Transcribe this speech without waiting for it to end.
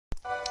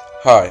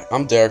Hi,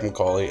 I'm Derek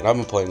McCauley, and I've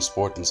been playing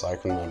sports since I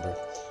can remember.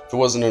 If it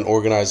wasn't an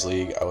organized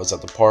league, I was at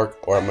the park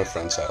or at my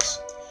friend's house.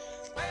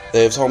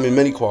 They have taught me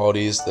many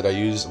qualities that I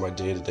use in my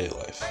day-to-day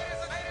life.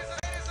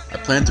 I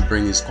plan to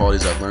bring these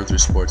qualities I've learned through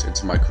sports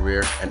into my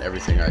career and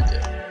everything I do.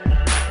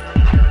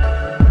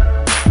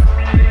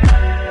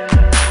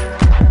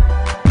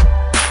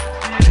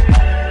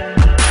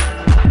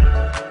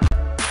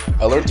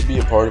 I learned to be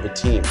a part of a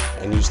team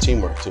and use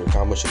teamwork to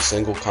accomplish a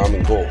single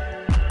common goal.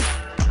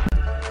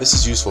 This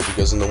is useful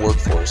because in the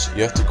workforce,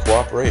 you have to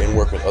cooperate and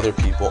work with other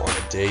people on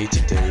a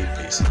day-to-day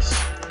basis.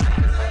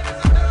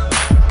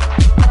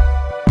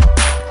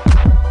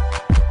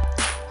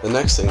 The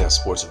next thing that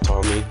sports have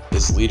taught me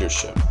is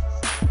leadership.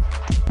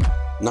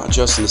 Not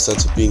just in the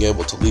sense of being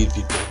able to lead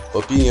people,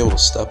 but being able to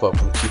step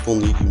up when people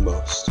need you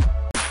most.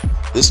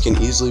 This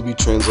can easily be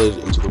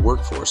translated into the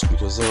workforce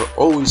because there are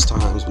always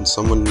times when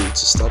someone needs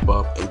to step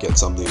up and get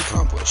something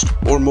accomplished,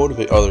 or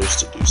motivate others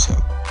to do so.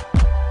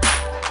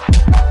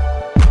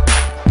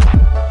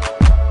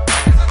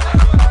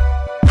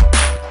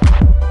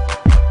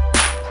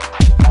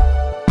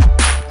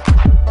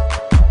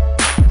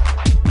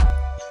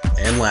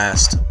 And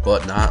last,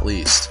 but not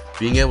least,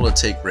 being able to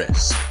take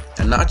risks,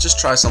 and not just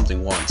try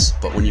something once,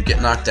 but when you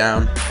get knocked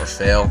down or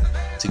fail,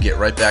 to get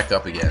right back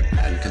up again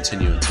and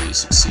continue until you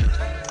succeed.